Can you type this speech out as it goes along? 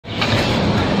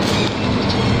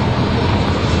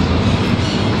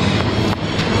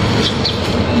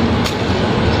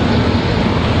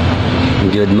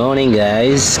Good morning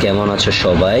guys, কেমন আছো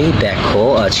সবাই? দেখো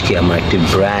আজকে আমরা একটি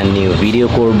ব্র্যান্ড নিউ ভিডিও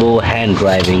করব, hand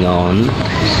driving on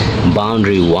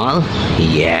boundary wall.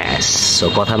 Yes, so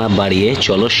কথা না বাড়িয়ে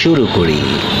চলো শুরু করি।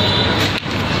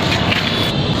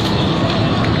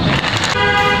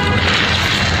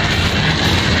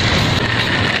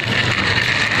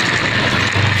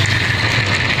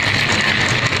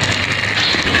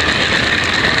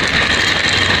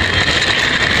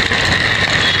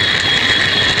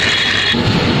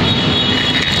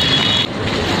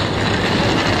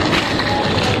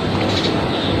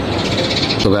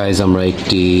 তো গাইজ আমরা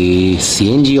একটি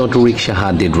সিএনজি অটো রিক্সা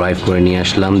হাত দিয়ে ড্রাইভ করে নিয়ে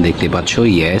আসলাম। দেখতে পাচ্ছ,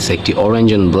 ইয়েস, একটি অরেঞ্জ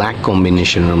অ্যান্ড ব্ল্যাক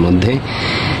কম্বিনেশনের মধ্যে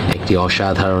একটি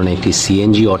অসাধারণ একটি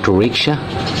CNG auto rickshaw.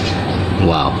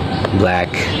 Wow,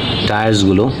 black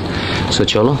টায়ার্সগুলো। So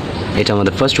চলো, এটা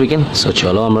আমাদের ফার্স্ট উইকেন্ড। সো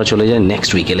চলো আমরা চলে যাই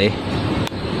নেক্সট উইকেলে।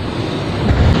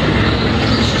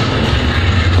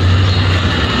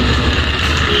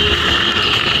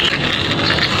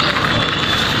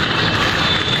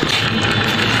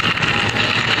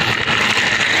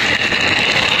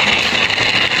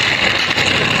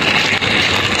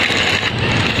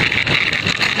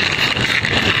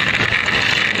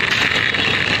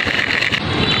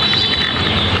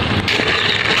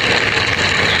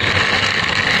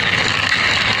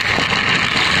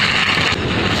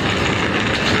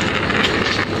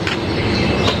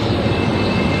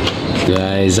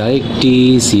 গাইজ, আরেকটি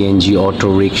সিএনজি অটো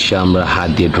রিক্সা আমরা হাত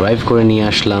দিয়ে ড্রাইভ করে নিয়ে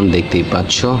আসলাম। দেখতেই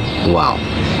পাচ্ছ, ওয়াও,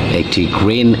 একটি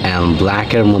গ্রিন অ্যান্ড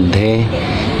ব্ল্যাকের মধ্যে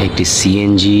একটি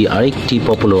সিএনজি আরেকটি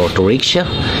popular auto rickshaw.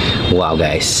 Wow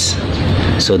guys,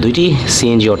 so দুইটি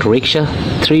সিএনজি অটো রিক্সা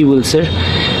 3 হুইলসের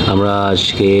আমরা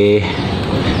আজকে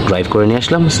ড্রাইভ করে নিয়ে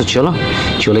আসলাম। সো চলো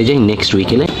চলে যাই নেক্সট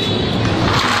উইকেলে।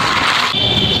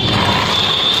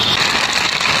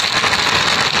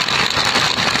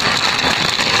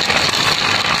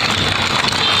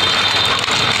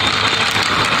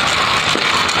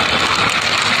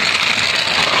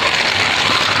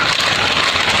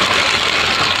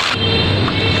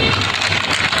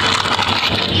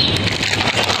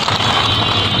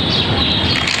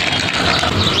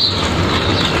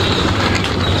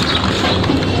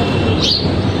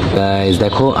 গাইজ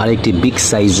দেখো, আরেকটি বিগ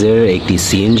সাইজের একটি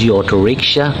সিএনজি অটো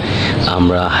রিক্সা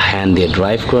আমরা হ্যান্ড দিয়ে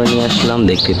ড্রাইভ করে নিয়ে আসলাম।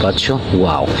 দেখতে পাচ্ছ,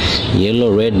 wow, yellow,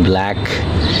 red, black,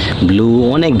 blue,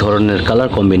 অনেক ধরনের কালার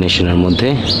কম্বিনেশনের মধ্যে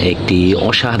একটি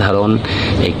অসাধারণ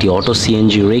একটি অটো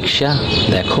সিএনজি রিক্সা।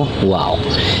 দেখো, ওয়াও,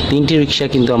 3টি রিক্সা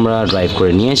কিন্তু আমরা ড্রাইভ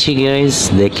করে নিয়েছি গাইজ।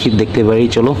 দেখতে পারি,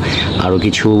 চলো আরও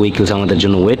কিছু ভেহিকলস আমাদের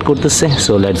জন্য ওয়েট করতেছে।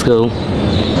 So let's go.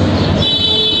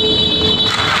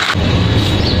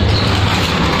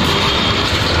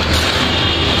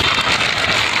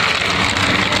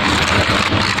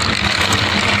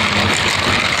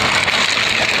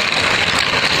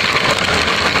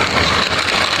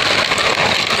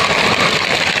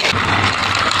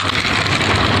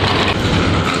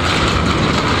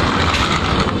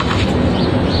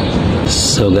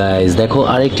 So guys দেখো,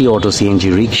 আরেকটি অটো সিএনজি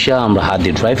রিক্সা আমরা হাত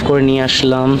দিয়ে ড্রাইভ করে নিয়ে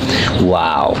আসলাম।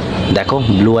 ওয়াও, দেখো,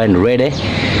 ব্লু অ্যান্ড রেডে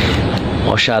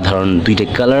অসাধারণ দুইটা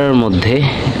কালারের মধ্যে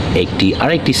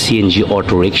আরেকটি সিএনজি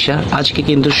অটো রিক্সা। আজকে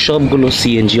কিন্তু সবগুলো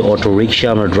সিএনজি অটো রিক্সা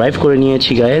আমরা ড্রাইভ করে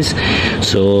নিয়েছি গাইজ।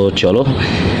 সো চলো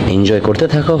এনজয় করতে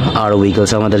থাকো, আরও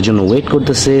ভেহিকলস আমাদের জন্য ওয়েট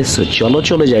করতেছে। সো চলো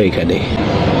চলে যাই এখানে।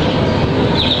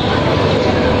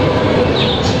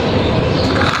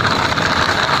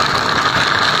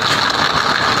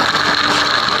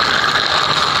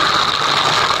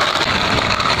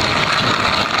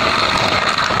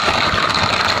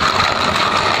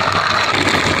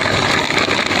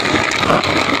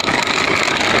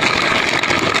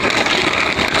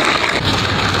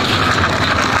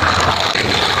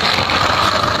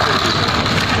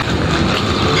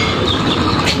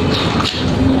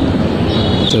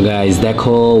 তো গাইজ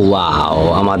দেখো, ওয়াও,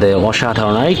 আমাদের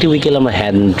অসাধারণ আরেকটি উইকেল আমরা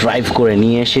হ্যান্ড ড্রাইভ করে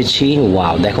নিয়ে এসেছি।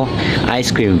 ওয়াও, দেখো,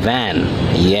 আইসক্রিম ভ্যান।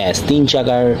 ইয়েস, 3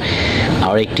 চাকার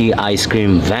আরেকটি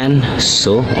আইসক্রিম ভ্যান।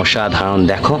 সো অসাধারণ,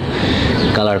 দেখো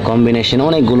কালার কম্বিনেশন,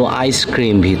 অনেকগুলো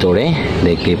আইসক্রিম ভিতরে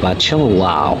দেখতে পাচ্ছ।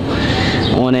 ওয়াও,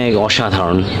 অনেক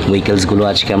অসাধারণ উইকেলসগুলো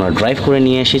আজকে আমরা ড্রাইভ করে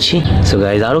নিয়ে এসেছি। সো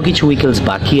গাইজ, আরও কিছু উইকেলস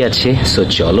বাকি আছে। সো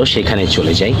চলো সেখানে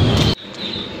চলে যাই।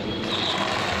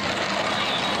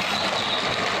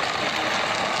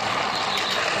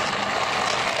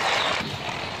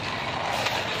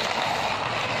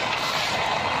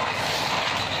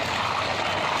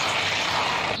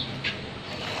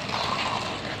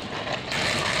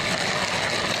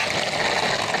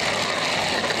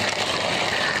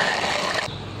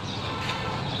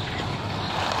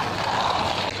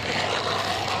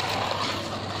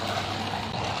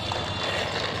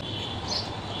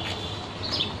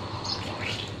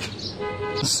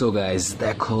 সো গাইজ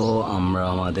দেখো আমরা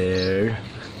আমাদের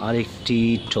আরেকটি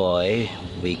টয়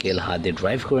উইকেল হাতে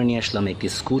ড্রাইভ করে নিয়ে আসলাম, একটি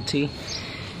স্কুটি,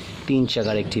 3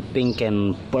 চাকার একটি পিঙ্ক অ্যান্ড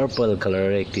পার্পল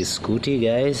কালারের একটি স্কুটি।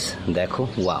 গাইজ দেখো,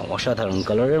 ওয়াও, অসাধারণ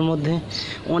কালারের মধ্যে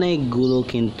অনেকগুলো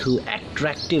কিন্তু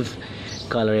অ্যাট্রাকটিভ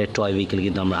কালারের টয় উইকেল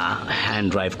কিন্তু আমরা হ্যান্ড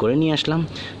ড্রাইভ করে নিয়ে আসলাম।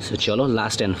 সো চলো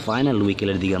লাস্ট অ্যান্ড ফাইনাল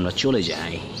উইকেলের দিকে আমরা চলে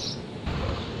যাই।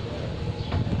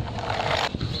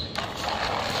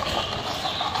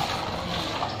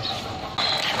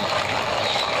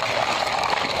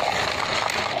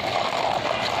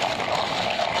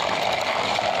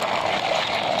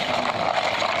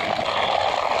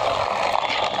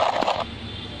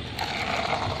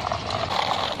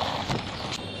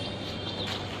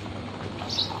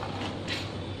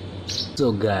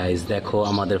 সো গাইজ দেখো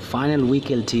আমাদের ফাইনাল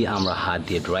উইকেলটি আমরা হাত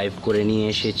দিয়ে ড্রাইভ করে নিয়ে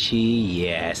এসেছি।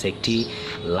 ইয়েস, একটি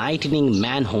lightning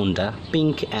man Honda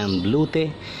pink and ব্লুতে।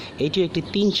 এটি একটি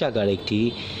 3 চাকার একটি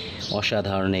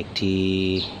অসাধারণ একটি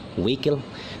উইকেল।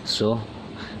 সো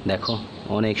দেখো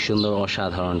অনেক সুন্দর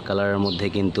অসাধারণ কালারের মধ্যে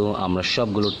কিন্তু আমরা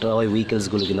সবগুলো টয়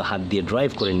উইকেলসগুলো কিন্তু হাত দিয়ে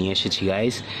ড্রাইভ করে নিয়ে এসেছি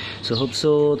গাইজ। সো হোপ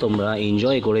সো তোমরা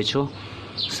এনজয় করেছো।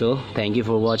 So thank you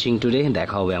for watching today.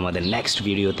 দেখা হবে আমাদের নেক্সট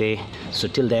ভিডিওতে। সো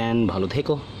টিল দেন ভালো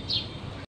থেকো।